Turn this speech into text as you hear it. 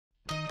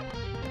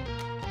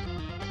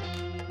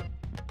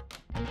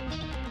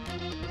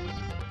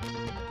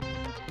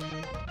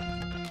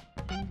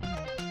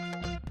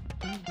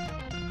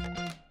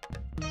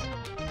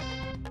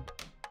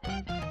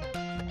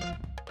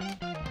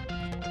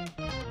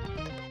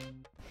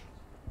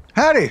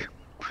Howdy!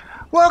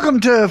 Welcome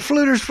to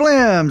Fflwdwr's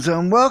Flims,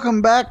 and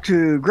welcome back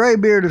to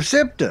Greybeard of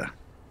Siptah.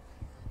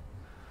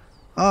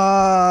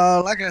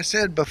 Like I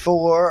said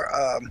before,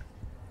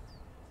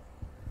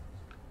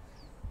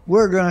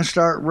 we're going to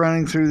start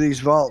running through these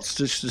vaults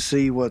just to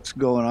see what's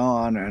going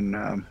on,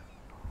 and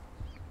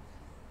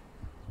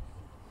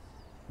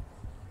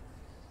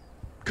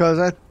because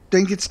I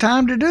think it's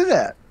time to do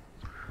that.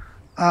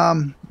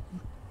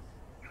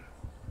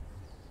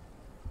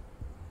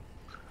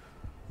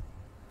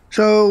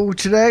 So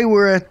today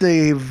we're at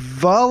the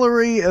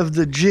Volary of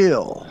the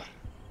Jhil.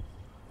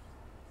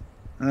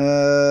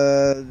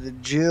 The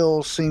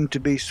Jhil seem to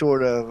be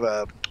sort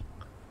of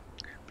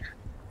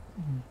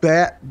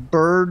bat,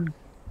 bird,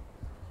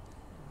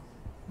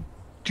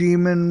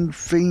 demon,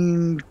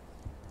 fiend,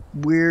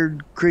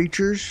 weird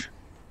creatures.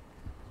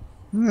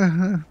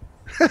 And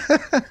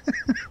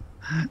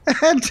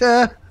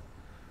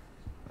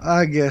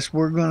I guess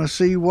we're going to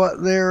see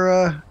what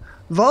their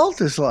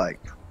vault is like.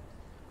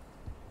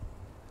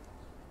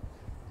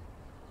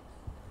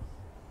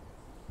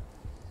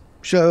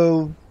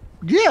 So,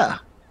 yeah,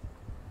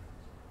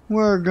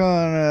 we're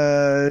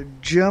gonna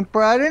jump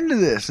right into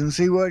this and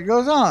see what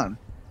goes on.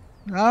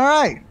 All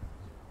right.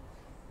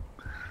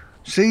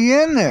 See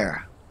you in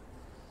there.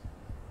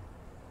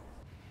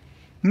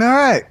 All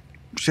right.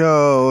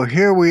 So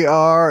here we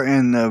are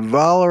in the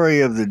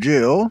Volary of the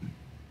Jhil.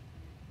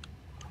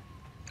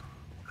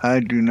 I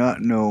do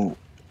not know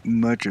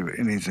much of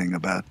anything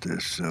about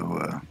this,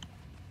 so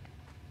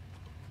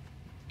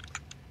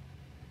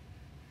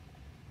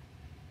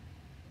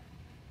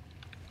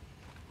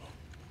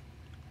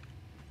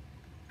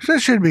so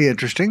this should be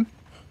interesting.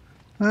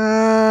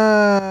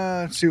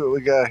 Let's see what we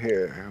got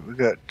here. We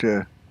got,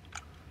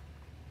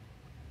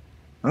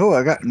 oh,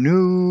 I got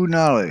new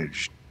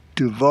knowledge.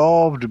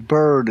 Devolved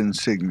bird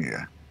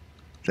insignia.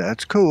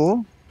 That's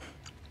cool.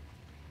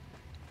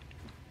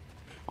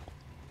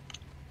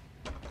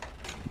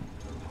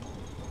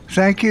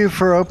 Thank you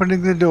for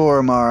opening the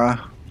door,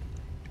 Mara.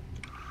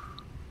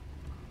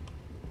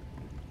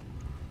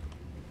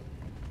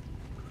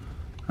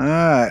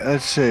 Alright,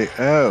 let's see.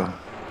 Oh.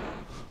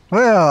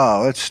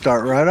 Well, let's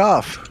start right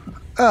off.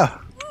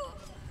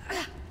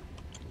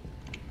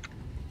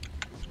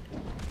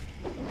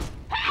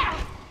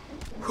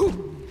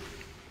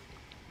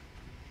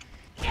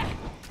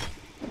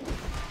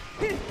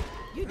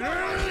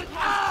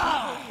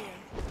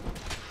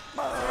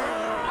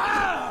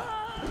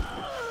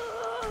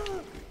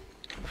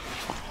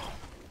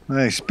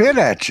 They spit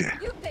at you.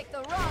 You picked the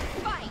wrong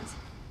fight.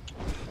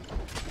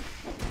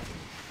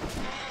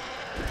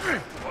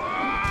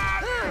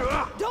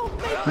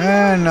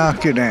 And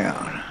knock you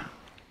down.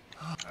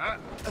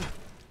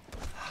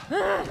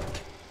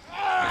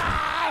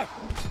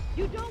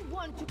 You don't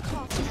want to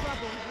cause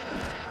trouble.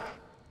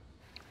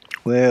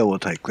 Well, we'll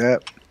take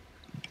that.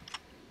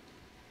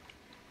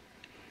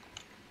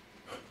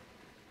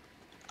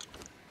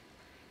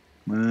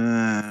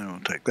 And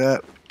we'll take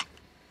that.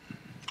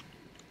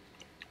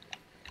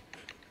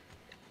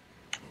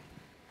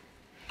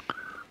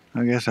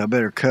 I guess I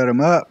better cut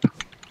them up.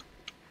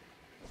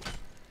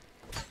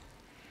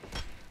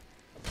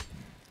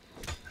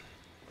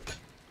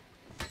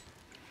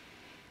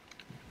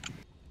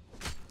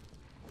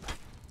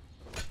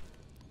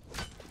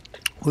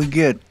 We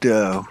get,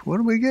 what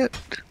do we get?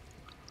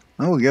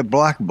 Oh, we get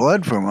black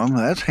blood from them.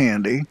 That's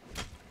handy.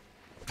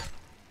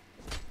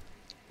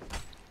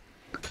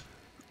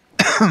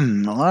 A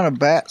lot of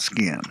bat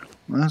skin.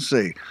 Let's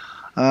see.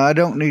 I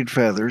don't need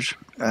feathers.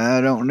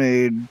 I don't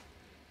need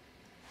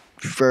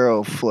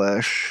feral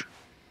flesh.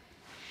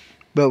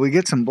 But we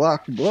get some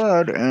black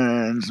blood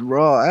and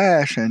raw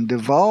ash and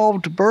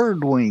devolved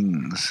bird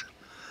wings.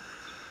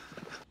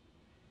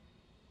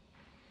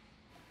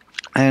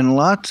 And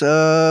lots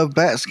of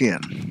bat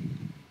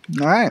skin.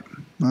 Alright,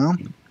 well,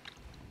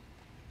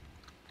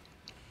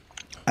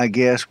 I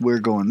guess we're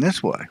going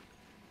this way.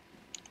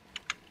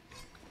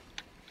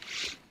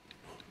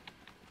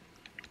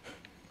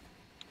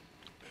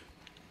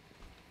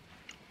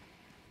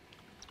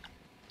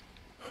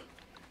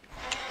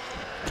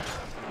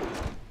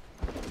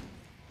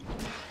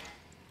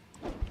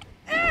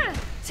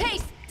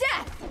 Taste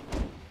death!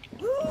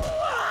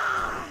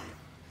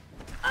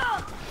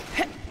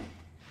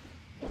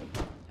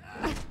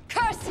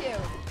 Curse you!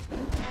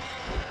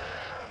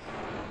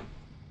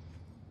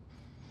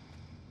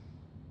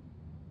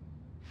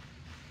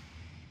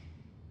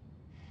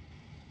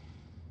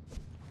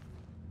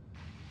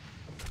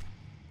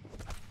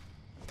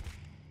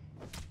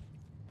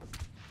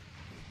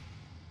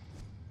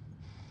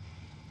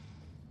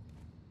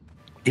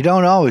 You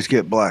don't always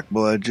get black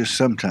blood, just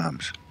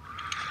sometimes.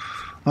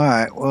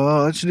 Alright,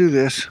 well, let's do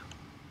this.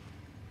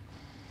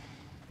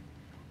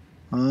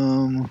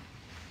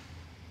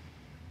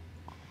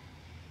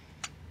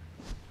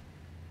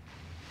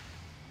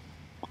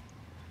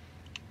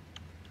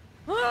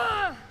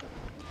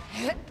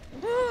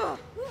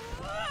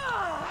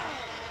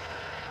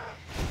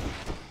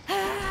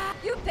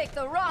 You picked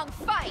the wrong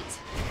fight!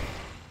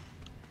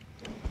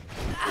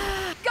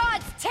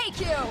 Gods take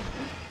you!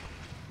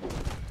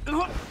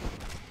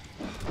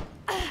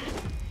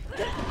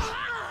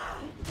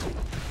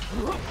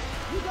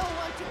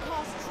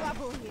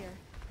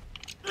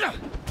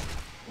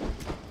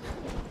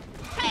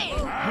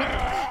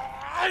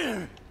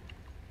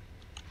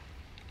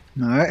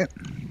 Alright.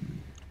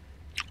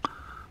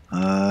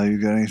 You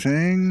got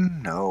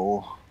anything?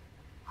 No.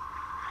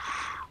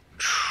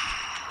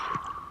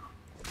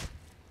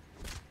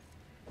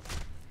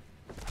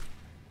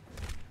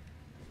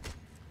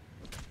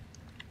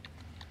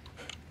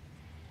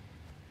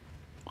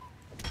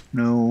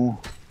 No.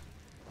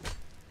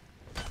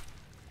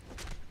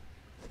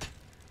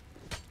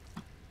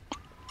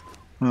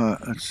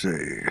 Let's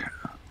see.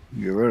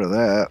 Get rid of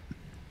that.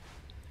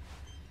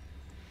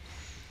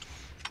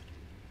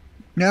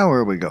 Now where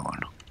are we going?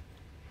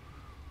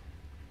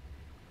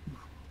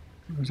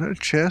 Is that a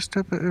chest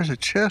up there? There's a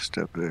chest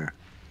up there.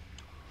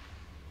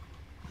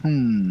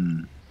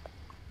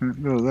 Let's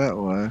go that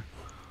way.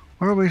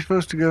 Where are we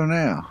supposed to go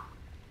now?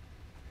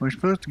 We're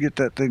supposed to get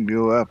that thing to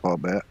go up, I'll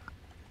bet.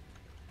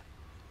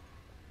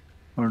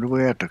 Or do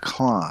we have to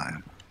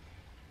climb?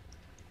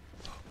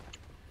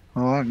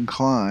 Oh, I can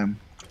climb.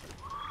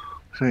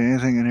 See,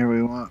 anything in here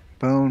we want?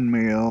 Bone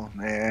meal,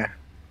 nah.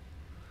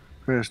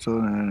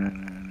 Crystal,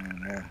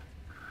 nah.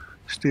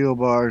 Steel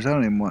bars, I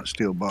don't even want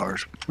steel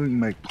bars. We can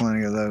make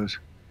plenty of those.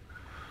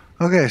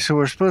 Okay, so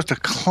we're supposed to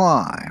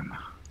climb.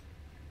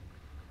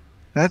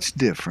 That's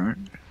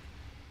different.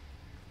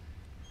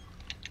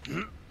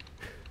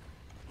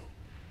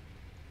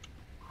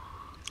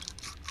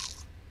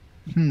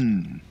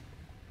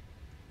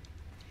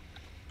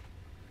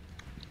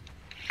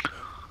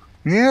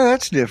 Yeah,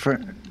 that's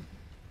different.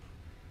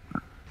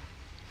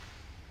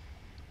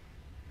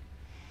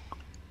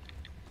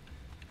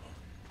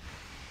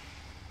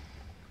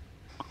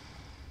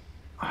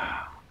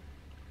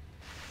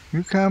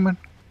 You coming?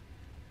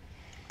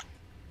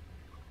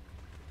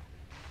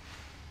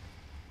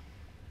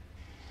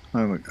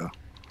 There we go.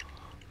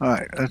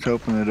 Alright, let's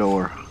open the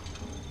door.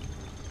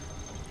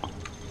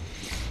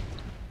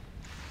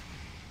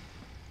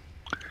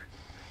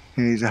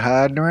 He's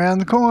hiding around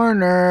the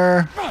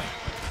corner.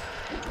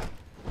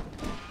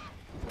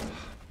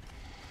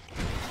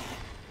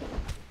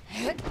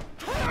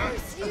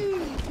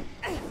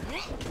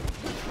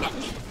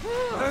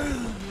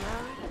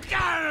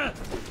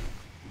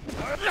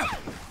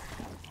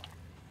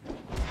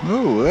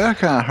 Ooh, that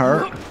kind of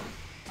hurt.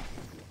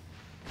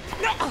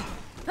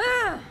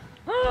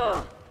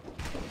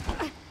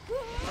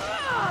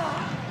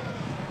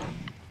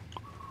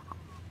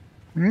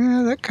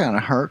 Yeah, that kind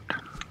of hurt.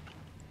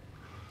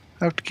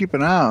 I have to keep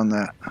an eye on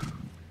that.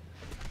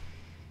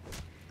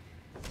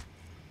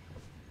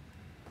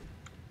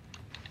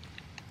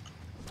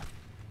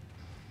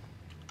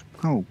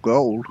 Oh,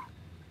 gold.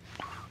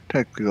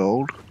 Take the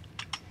gold.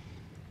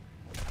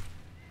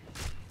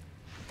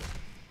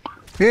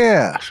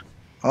 Yes,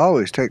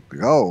 always take the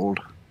gold.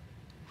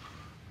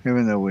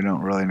 Even though we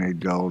don't really need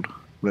gold.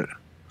 But,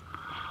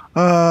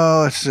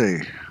 let's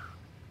see.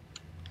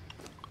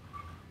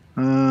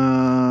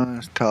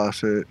 Let's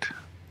toss it.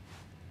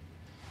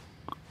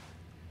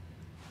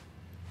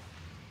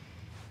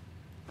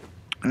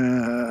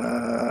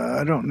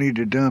 I don't need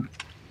to dump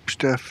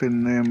stuff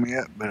in them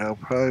yet, but I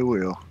probably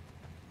will.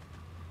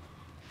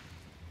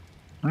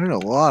 There's a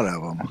lot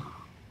of them.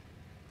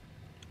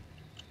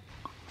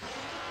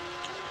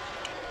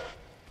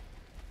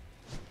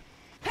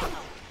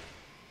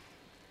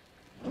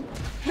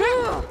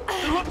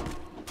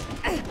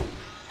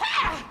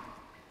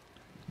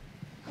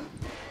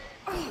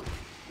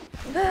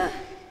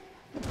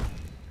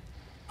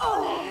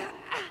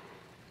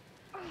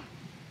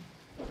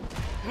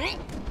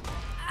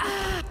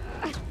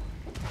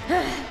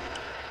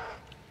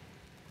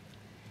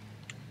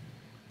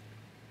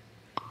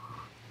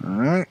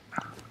 Alright.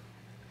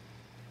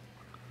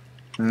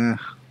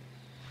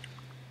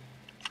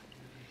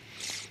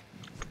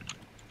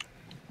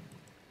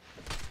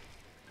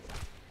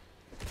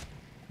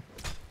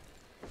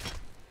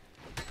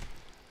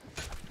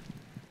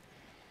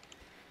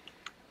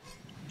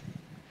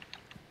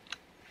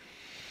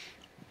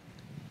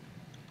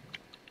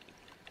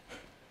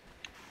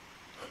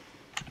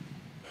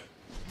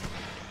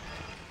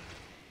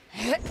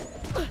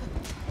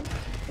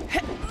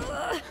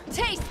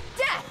 Taste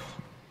death!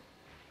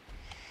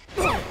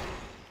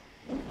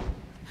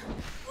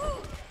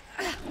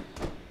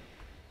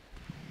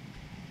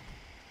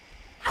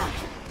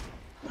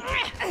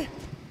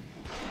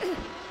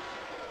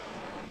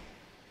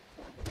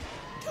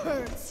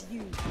 Curse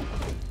you!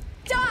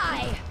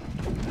 Die!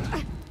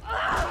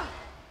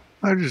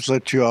 I'll just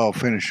let you all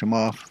finish them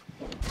off.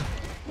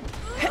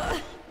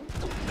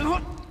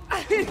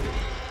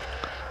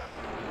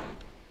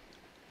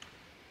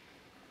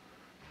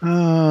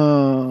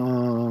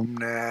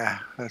 Nah,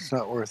 that's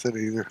not worth it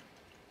either.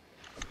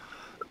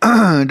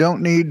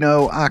 Don't need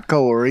no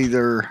ichor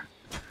either.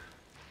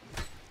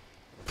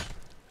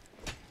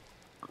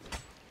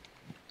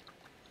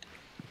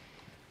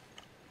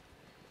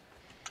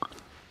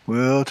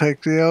 We'll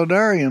take the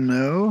Eldarium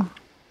though.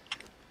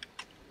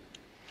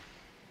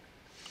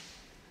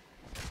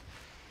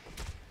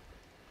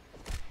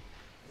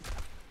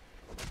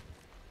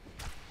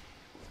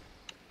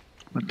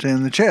 What's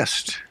in the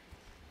chest?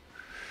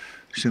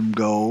 Some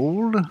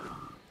gold.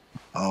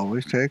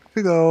 Always take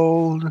the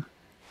gold.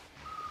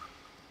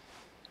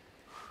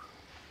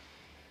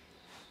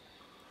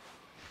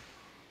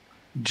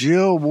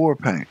 Jhil war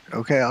paint.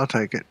 Okay, I'll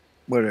take it.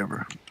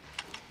 Whatever.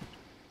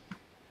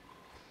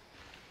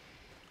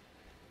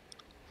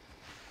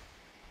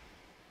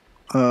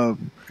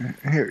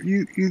 Here,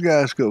 you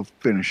guys go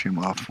finish him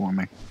off for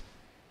me.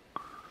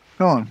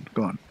 Go on,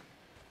 go on.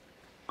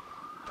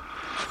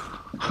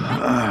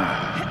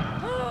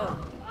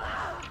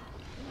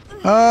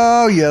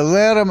 Oh, you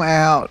let him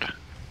out.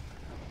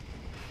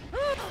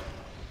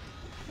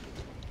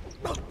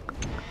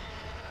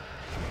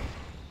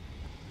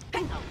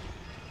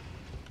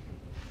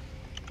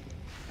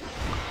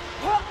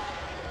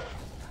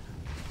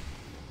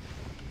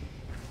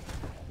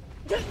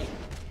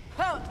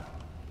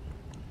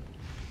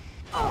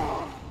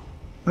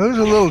 Those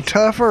a little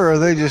tougher, or are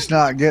they just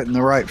not getting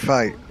the right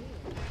fight?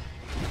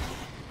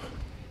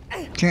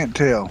 Can't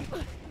tell.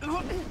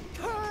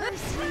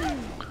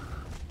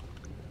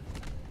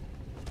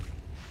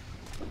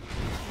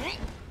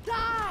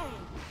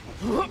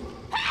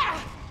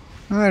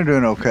 They're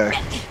doing okay.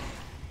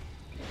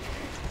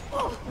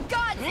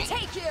 God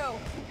take you!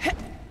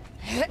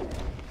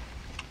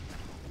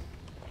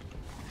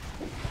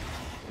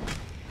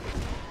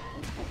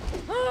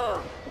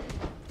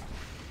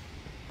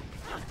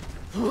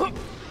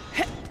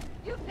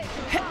 You picked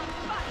the wrong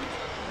fight.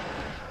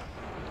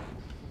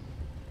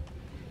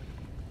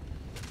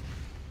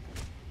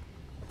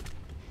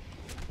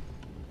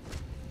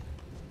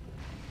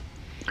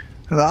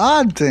 The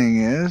odd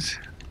thing is,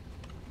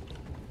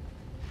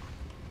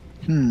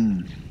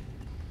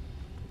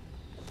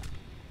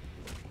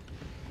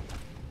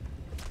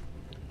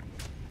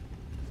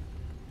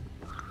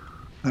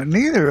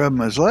 neither of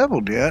them is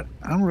leveled yet.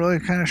 I'm really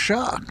kind of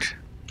shocked.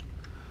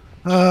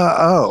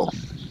 Oh,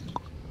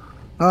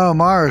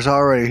 Mars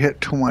already hit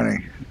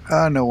 20.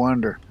 No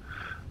wonder.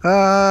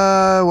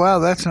 Wow,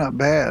 that's not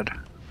bad.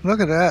 Look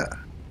at that.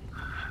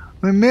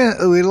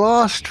 We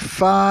lost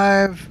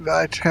 5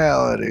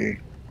 vitality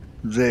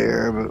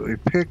there, but we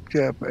picked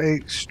up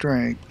 8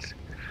 strength,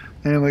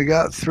 and we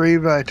got 3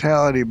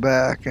 vitality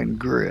back and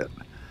grit.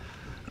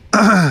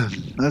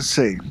 Let's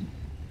see.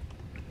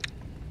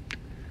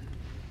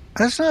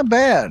 That's not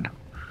bad.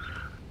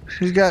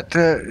 She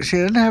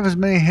doesn't have as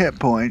many hit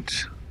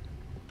points.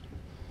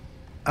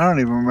 I don't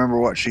even remember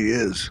what she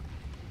is.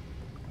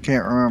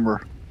 Can't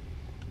remember.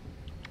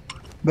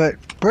 But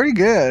pretty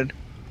good.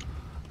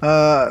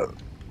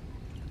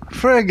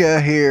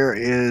 Frigga here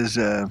is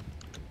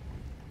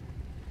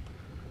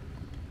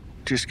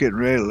just getting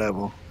ready to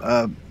level.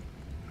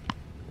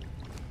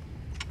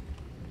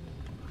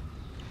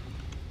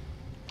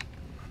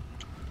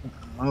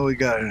 What we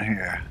got in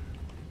here?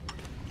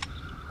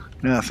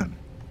 Nothing.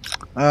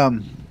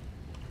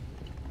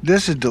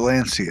 This is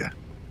Delancia.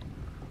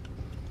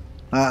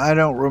 I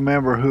don't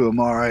remember who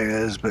Amara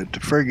is,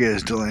 but Frigga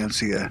is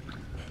Delancia.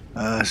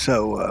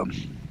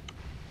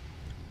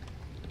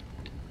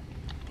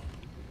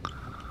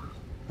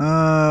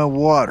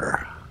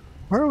 Water.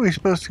 Where are we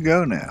supposed to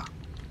go now?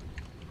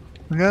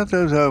 We got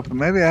those open.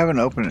 Maybe I haven't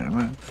opened it.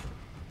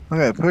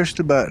 Okay, push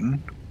the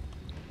button.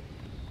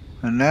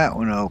 And that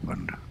one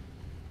opened.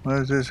 What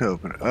is this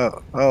open?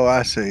 Oh,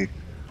 I see.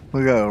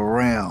 We go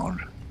around.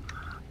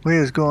 We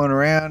is going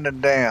around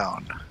and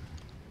down.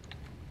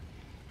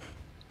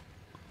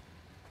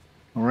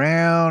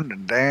 Around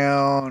and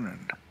down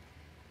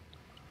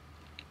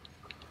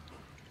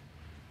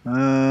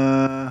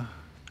and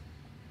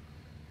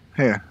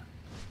here.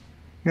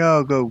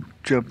 Y'all go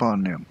jump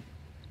on them.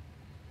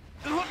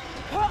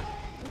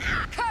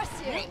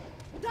 Curse you!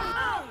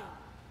 Die!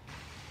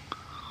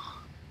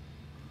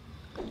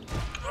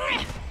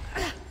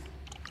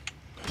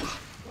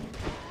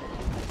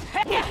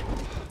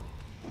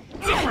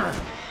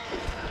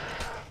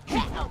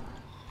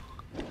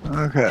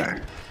 Okay.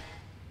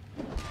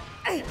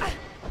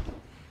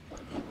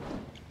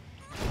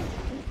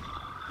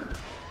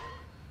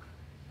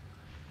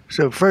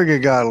 So Frigga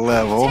got a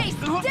level.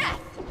 Taste death!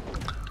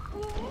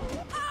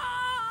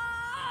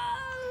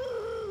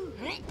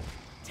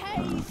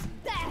 Taste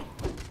death!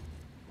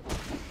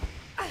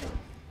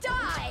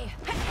 Die!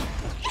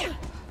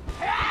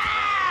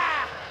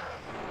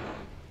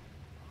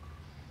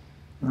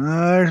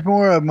 There's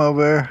more of them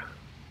over there.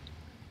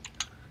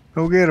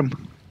 Go get them.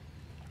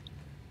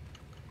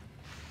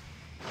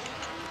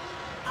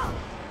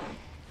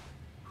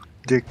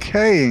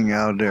 Decaying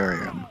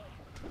Aldarium.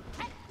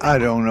 I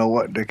don't know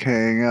what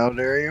decaying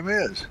Aldarium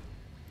is.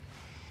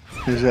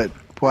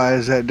 Why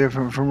is that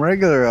different from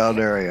regular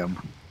Aldarium?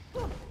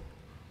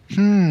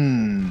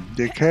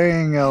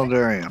 Decaying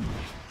Aldarium.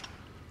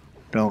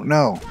 Don't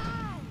know.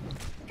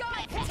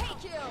 God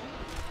take you!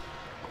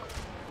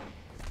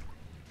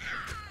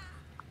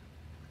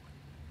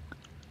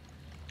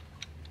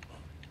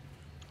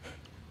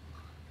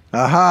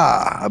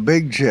 Aha! A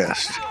big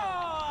chest.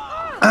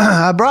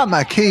 I brought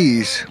my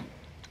keys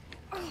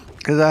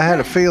because I had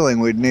a feeling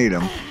we'd need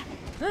them.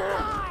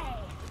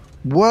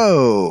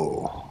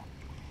 Whoa!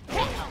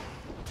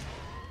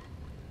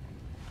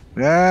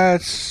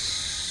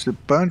 That's a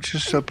bunch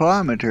of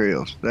supply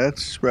materials.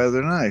 That's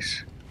rather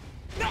nice.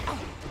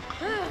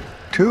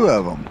 2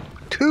 of them.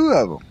 2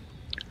 of them.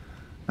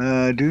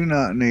 Do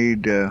not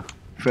need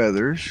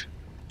feathers.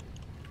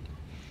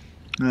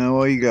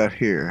 What you got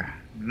here?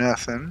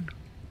 Nothing.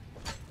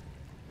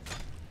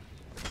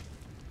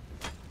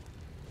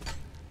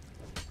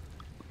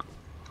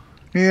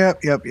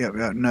 Yep,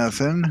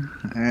 nothing.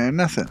 And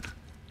nothing.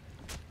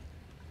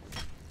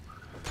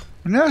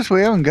 Notice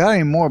we haven't got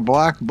any more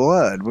black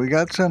blood. We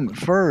got some at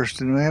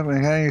first and we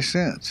haven't had any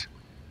since.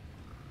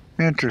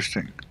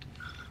 Interesting.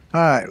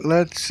 Alright,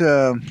 let's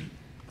dump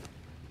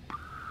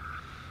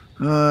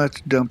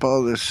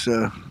all this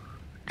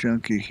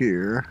junky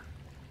here.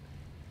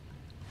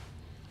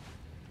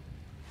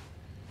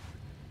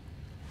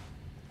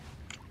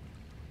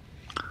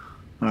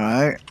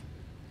 Alright.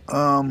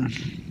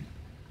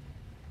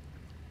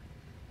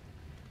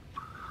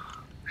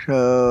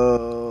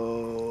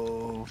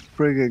 So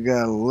Frigga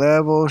got a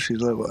level. She's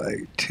level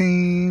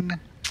 18.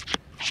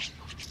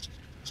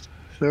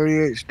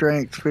 38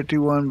 strength,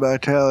 51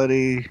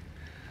 vitality,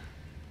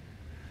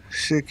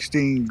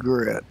 16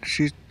 grit.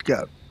 She's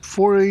got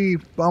 40,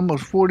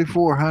 almost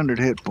 4,400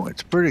 hit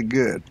points. Pretty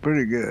good,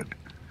 pretty good.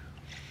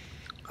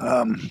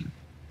 I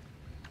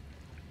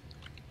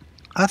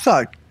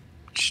thought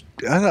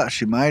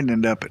she might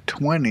end up at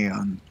 20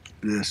 on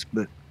this,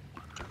 but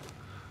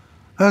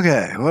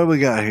okay. What do we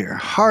got here?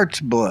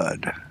 Heart's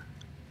blood.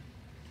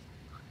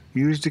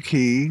 Use the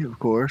key, of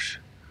course.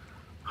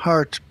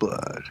 Heart's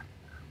blood.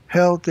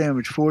 Health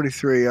damage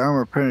 43,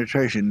 armor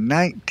penetration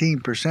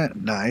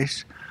 19%.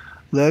 Nice.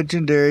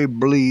 Legendary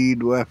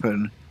bleed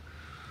weapon.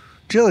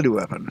 Agility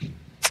weapon.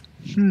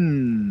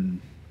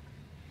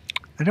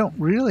 I don't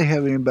really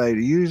have anybody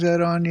to use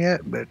that on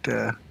yet, but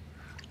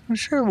I'm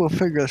sure we'll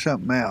figure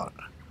something out.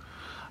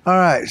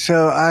 Alright,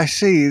 so I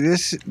see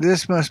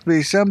this must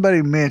be,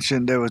 somebody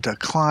mentioned there was a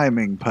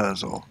climbing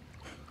puzzle.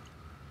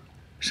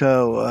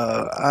 So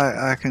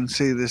I can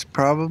see this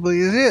probably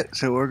is it.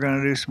 So we're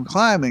going to do some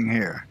climbing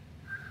here.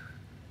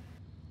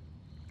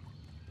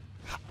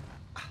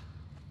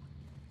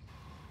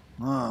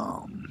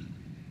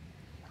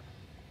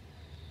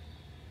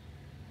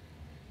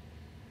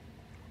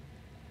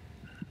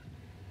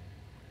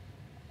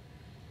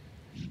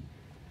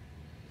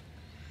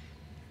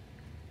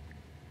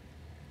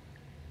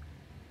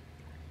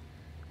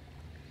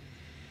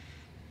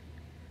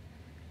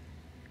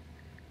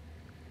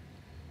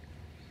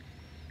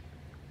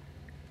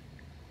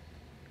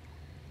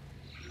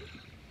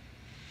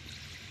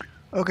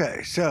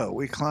 Okay, so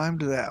we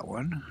climbed that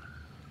one.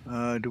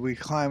 Do we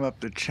climb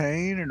up the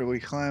chain or do we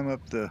climb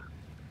up the...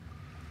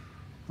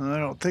 I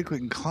don't think we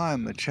can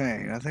climb the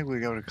chain. I think we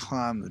got to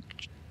climb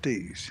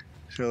these.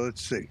 So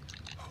let's see.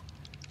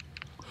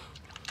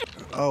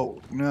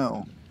 Oh,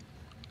 no.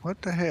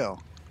 What the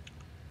hell?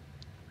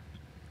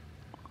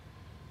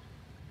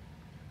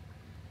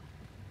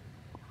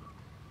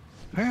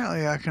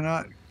 Apparently I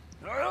cannot...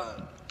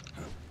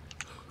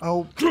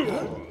 Oh.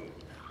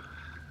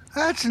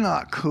 That's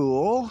not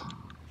cool.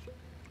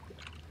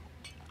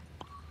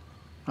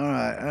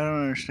 Alright, I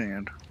don't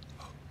understand.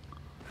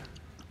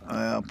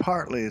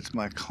 Partly it's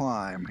my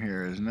climb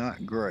here is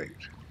not great.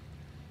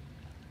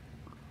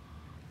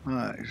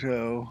 Alright,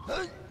 so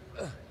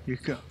you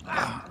can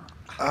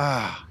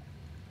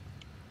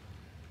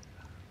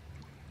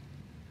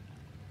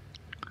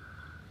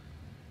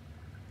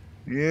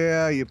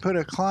yeah, you put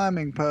a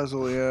climbing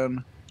puzzle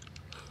in.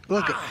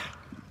 Look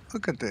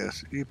at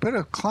this. You put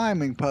a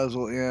climbing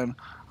puzzle in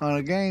on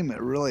a game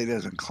that really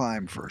doesn't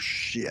climb for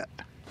shit.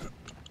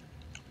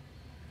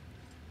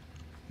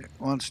 It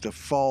wants to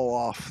fall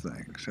off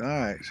things.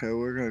 Alright, so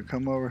we're going to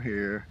come over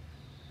here.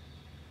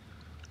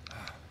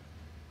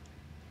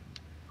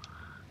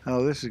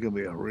 Oh, this is going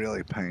to be a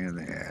really pain in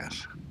the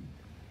ass.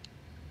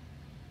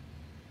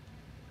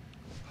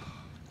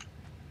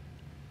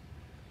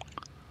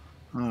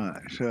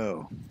 Alright,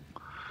 so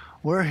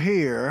we're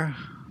here.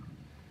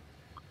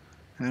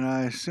 And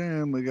I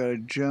assume we got to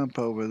jump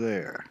over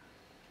there.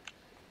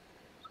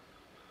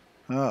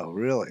 Oh,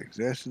 really?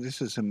 This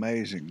is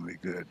amazingly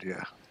good,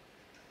 yeah.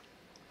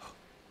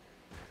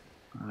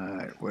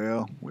 Alright,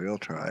 well, we'll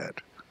try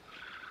it.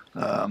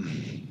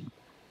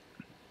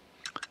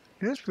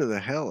 Just for the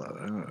hell of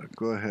it, I'm going to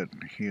go ahead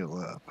and heal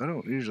up. I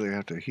don't usually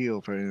have to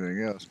heal for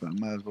anything else, but I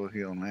might as well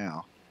heal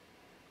now.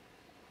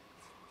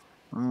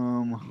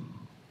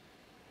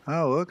 Oh,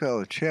 look at all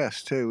the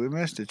chests, too. We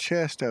missed a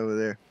chest over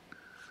there.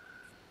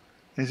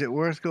 Is it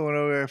worth going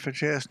over there for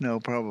chest? No,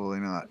 probably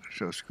not.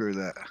 So screw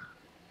that.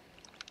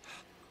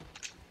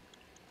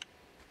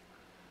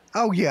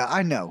 Oh, yeah,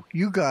 I know.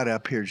 You got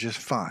up here just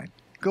fine.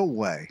 Go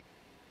away.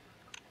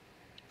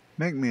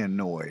 Make me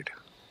annoyed.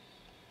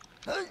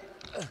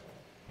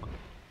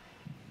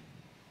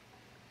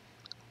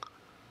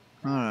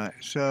 Alright,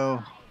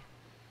 so...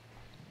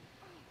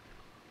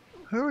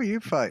 Who are you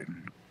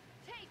fighting?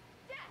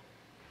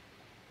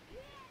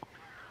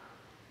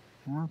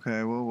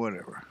 Okay, well,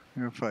 whatever.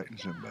 You're fighting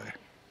somebody.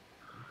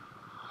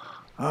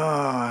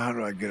 Oh, how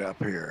do I get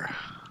up here?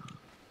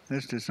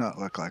 This does not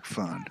look like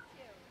fun.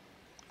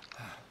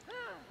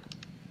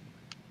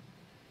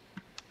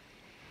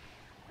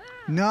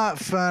 Not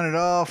fun at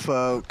all,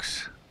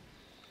 folks.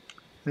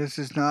 This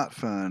is not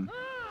fun.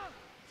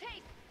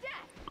 Taste death.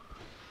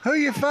 Who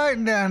you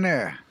fighting down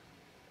there?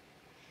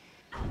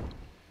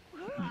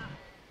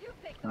 You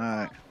picked the All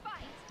right. wrong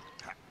fight.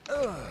 You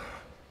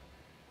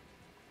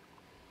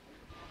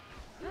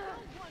don't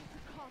want to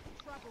cause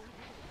trouble.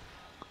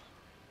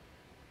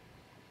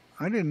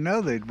 I didn't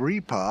know they'd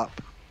repop.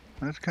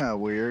 That's kind of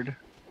weird.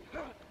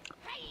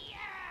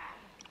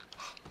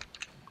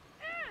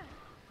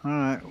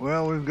 Alright,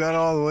 well, we've got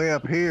all the way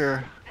up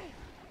here.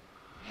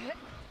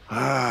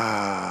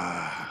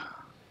 Ah.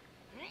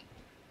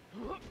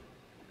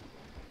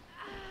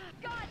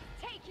 God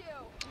take you.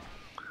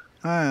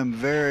 I am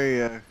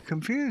very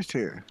confused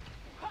here.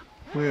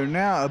 We are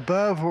now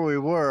above where we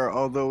were,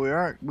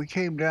 although we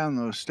came down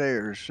those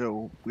stairs,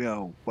 so, you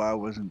know, why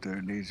wasn't there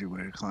an easy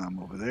way to climb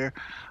over there?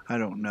 I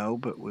don't know,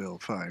 but we'll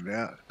find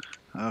out.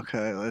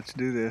 Okay, let's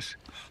do this.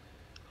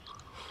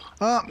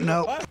 Oh,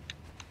 no.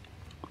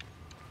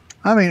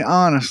 I mean,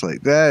 honestly,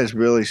 that is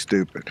really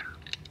stupid.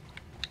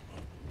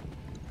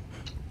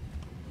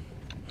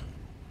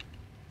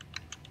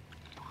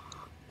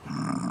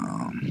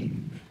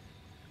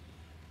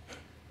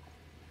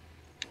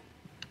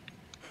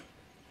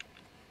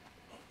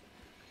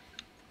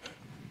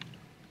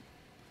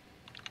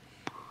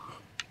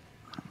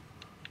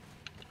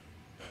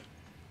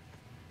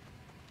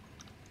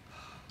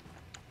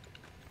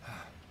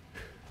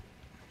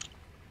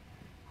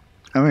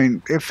 I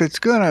mean, if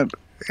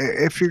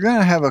you're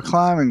gonna have a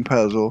climbing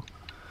puzzle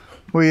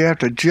where you have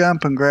to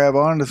jump and grab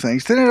onto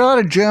things, then it ought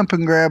to jump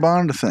and grab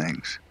onto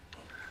things,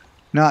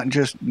 not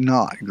just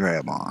not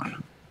grab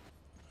on.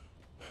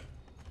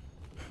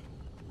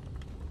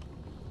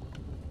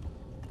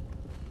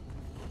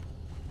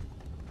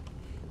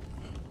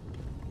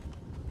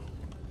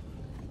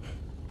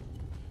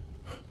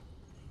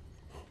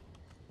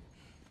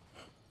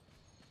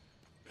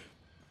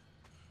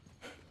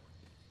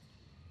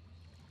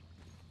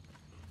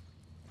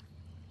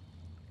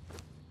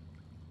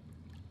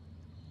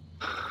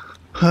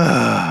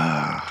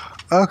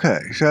 Okay,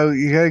 so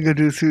you gotta go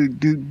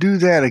do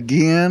that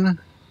again.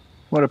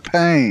 What a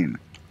pain.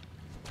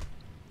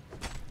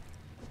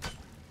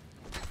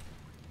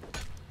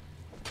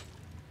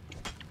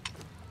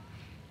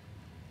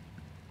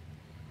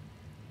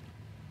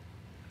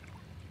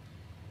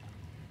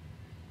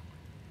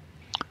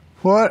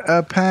 What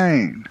a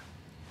pain.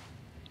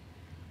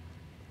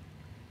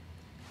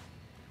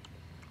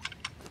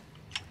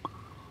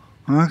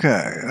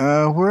 Okay,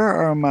 where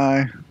are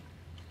my...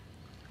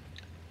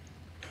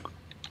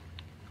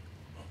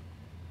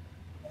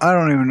 I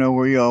don't even know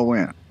where y'all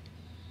went.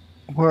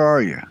 Where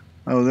are you?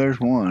 Oh, there's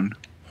one.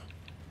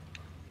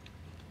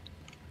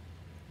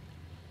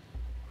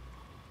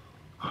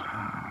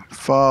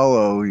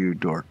 Follow you,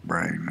 dork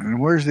brain. And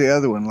where's the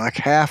other one? Like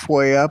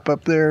halfway up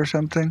there or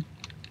something?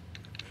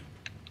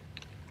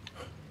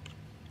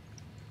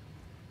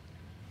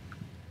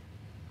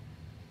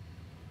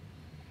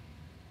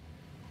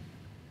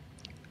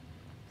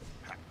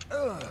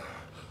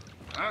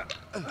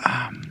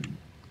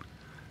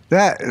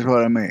 That is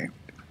what I mean.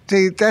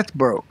 See, that's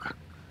broke.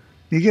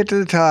 You get to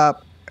the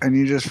top and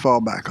you just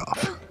fall back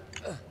off.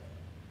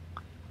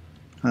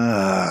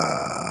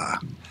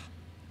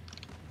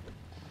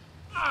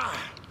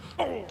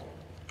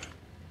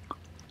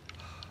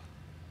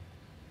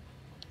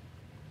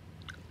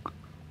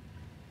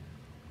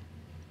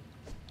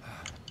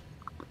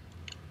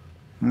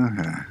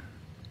 Okay.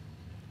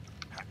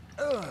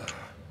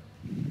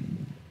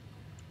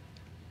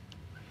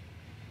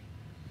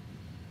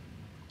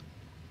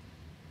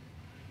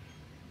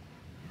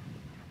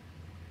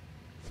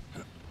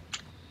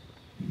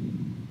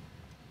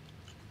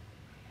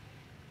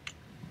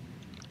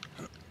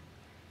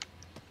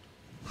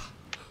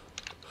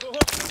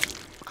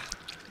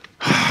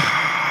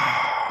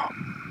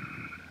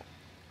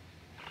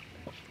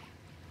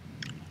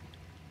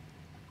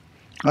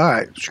 All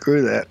right,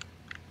 screw that.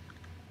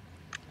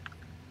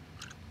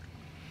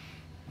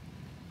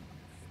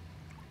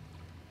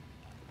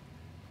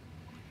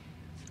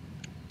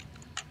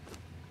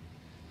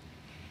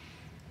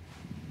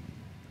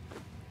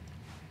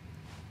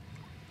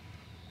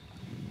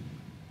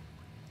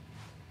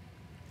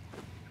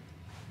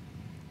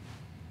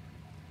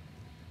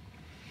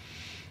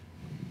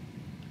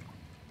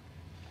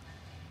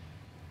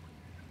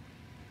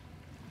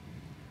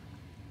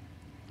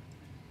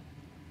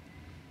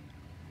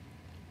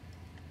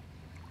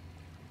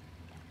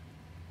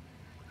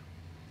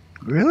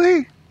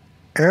 Really?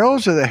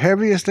 Arrows are the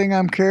heaviest thing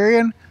I'm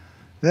carrying?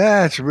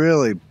 That's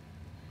really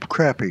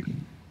crappy.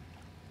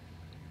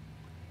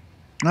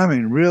 I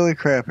mean, really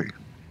crappy.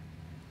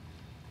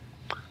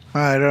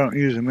 I don't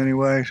use them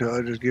anyway, so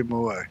I'll just give them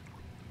away.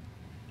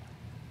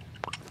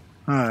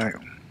 Alright.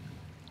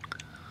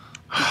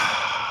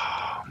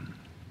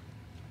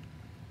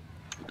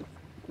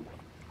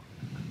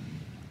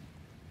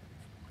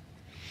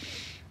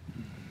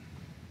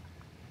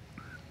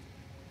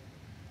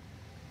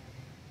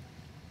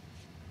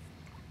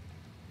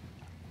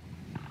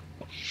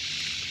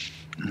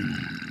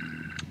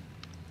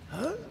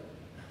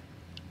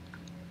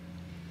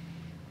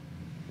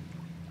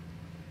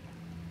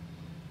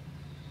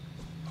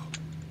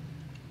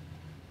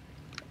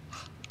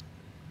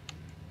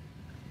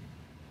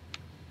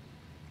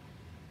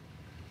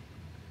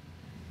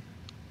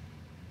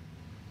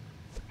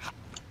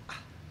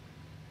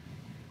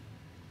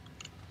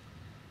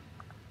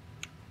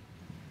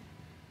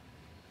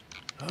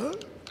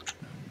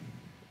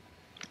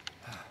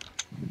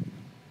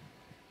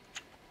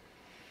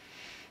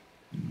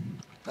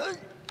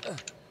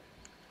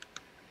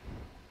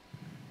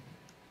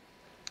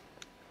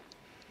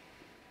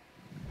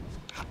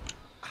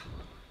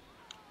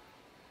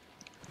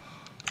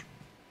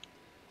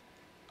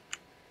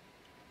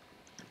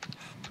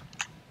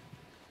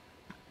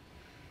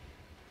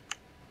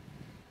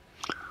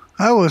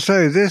 I will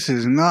say this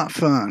is not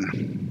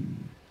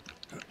fun.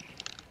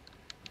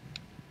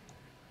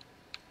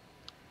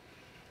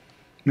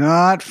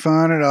 Not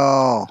fun at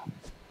all.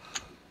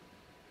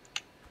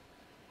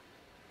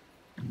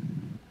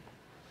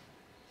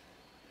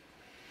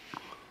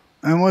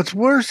 And what's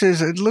worse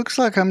is it looks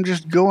like I'm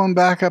just going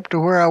back up to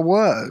where I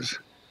was.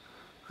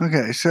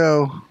 Okay,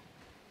 so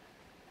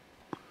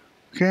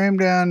came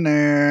down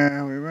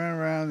there, we ran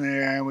around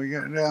there, we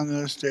got down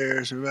those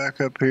stairs, we're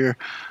back up here.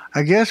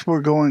 I guess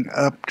we're going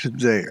up to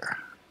there,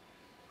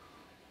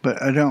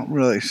 but I don't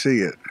really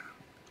see it.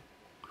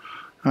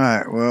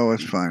 Alright, well,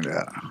 let's find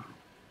out.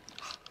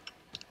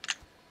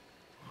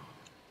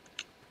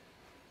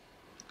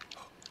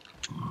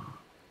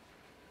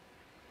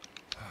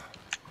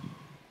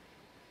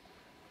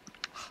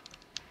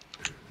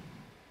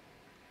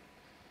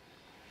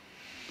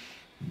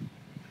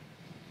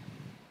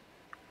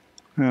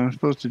 I'm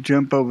supposed to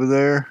jump over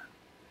there?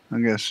 I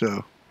guess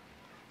so.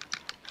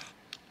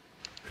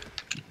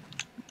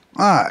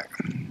 Alright.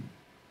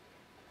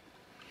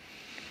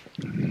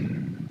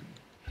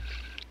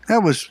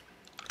 That was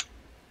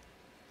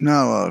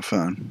not a lot of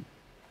fun.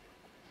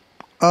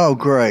 Oh,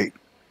 great.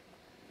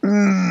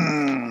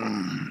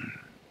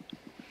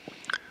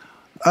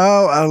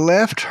 Oh, I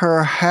left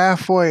her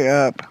halfway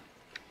up.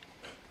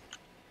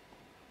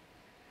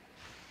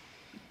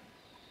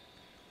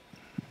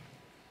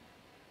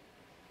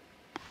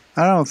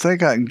 I don't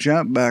think I can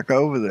jump back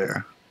over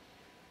there.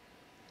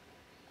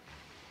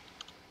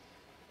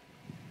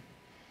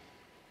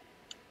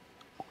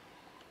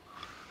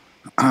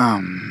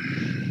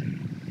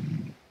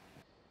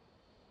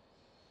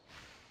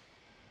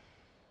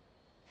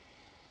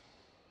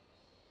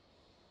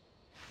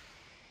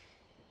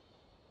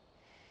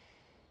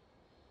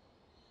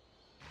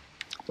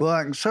 Well,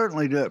 I can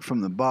certainly do it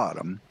from the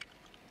bottom.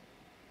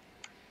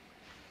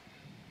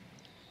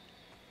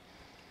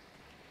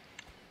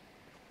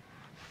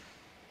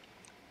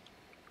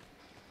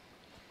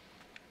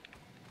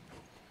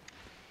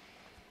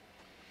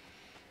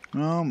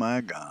 Oh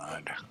my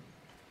God.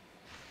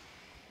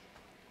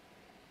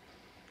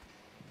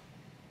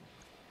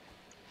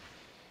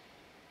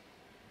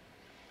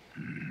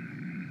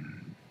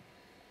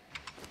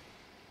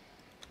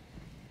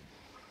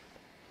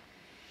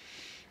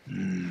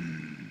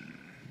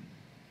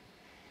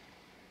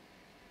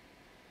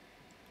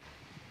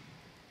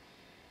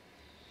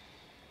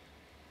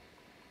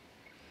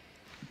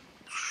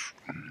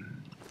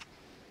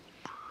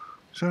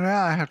 So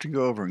now I have to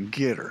go over and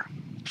get her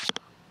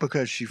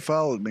because she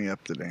followed me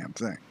up the damn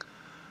thing.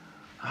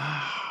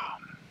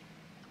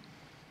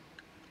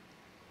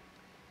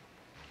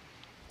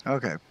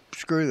 Okay,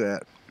 screw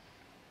that.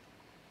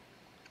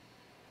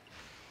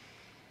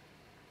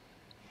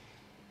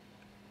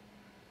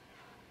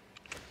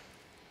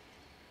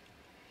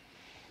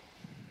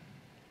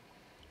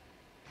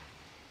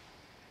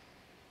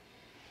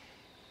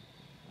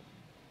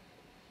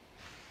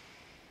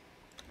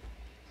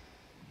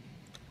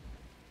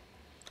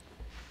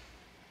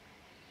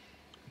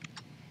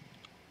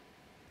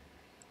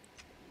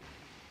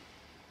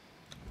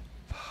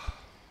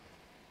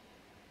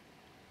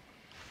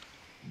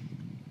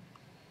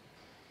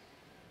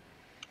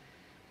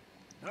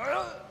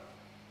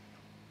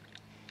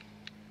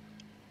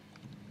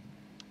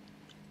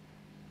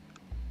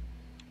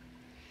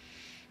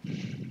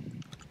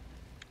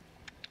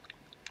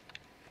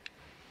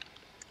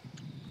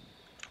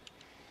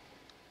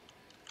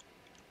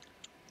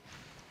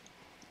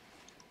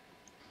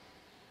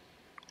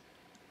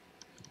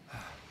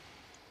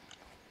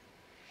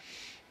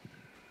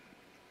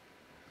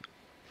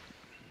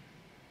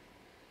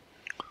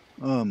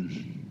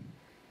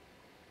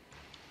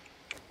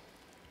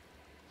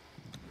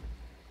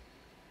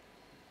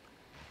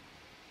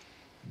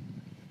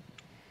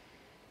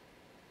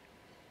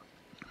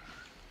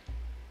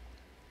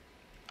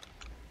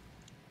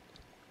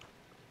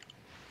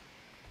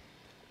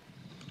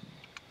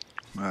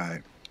 All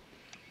right.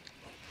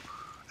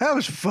 That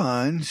was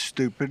fun.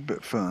 Stupid,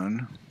 but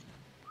fun.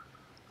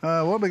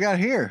 What we got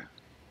here?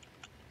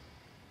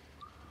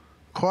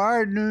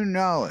 Acquired new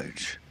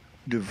knowledge.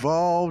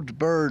 Devolved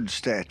bird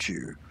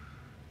statue.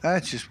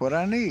 That's just what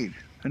I need.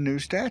 A new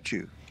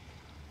statue.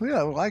 We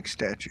don't like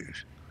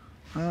statues.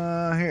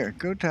 Here,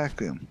 go attack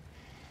them.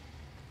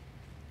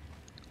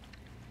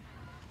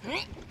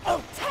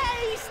 Oh,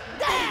 taste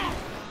that!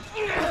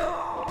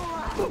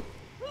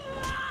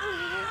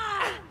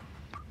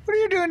 What are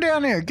you doing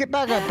down there? Get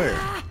back up there.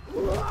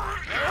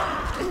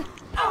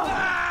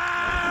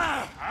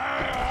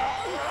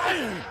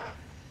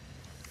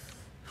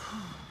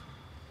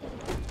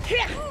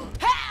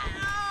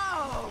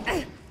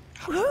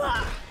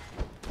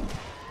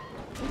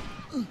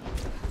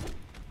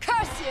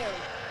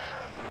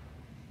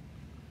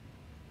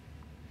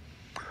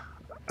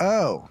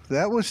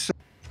 That was so...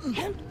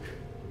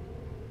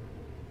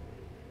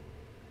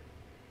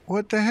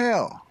 What the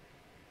hell?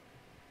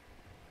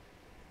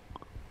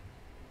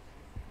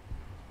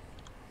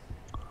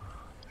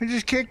 He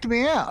just kicked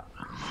me out.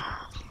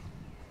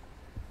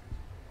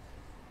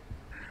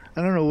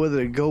 I don't know whether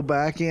to go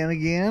back in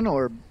again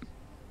or...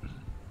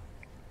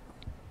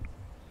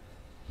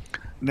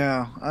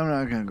 No, I'm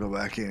not going to go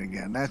back in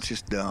again. That's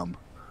just dumb.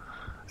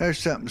 There's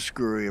something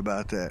screwy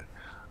about that.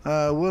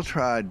 We'll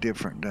try a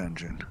different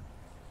dungeon.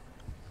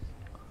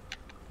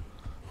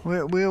 We'll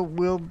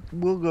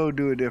go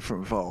do a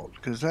different vault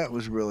because that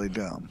was really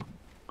dumb.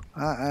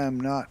 I am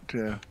not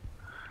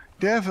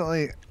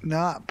definitely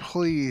not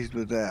pleased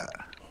with that.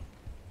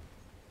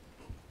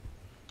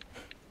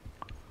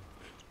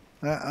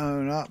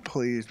 I'm not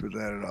pleased with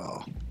that at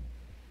all.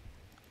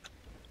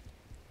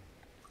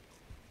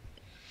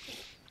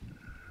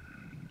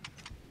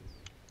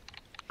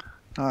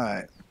 All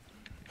right.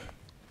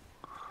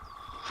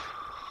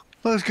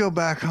 Let's go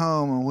back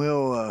home and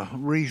we'll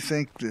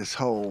rethink this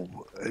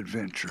whole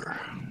adventure.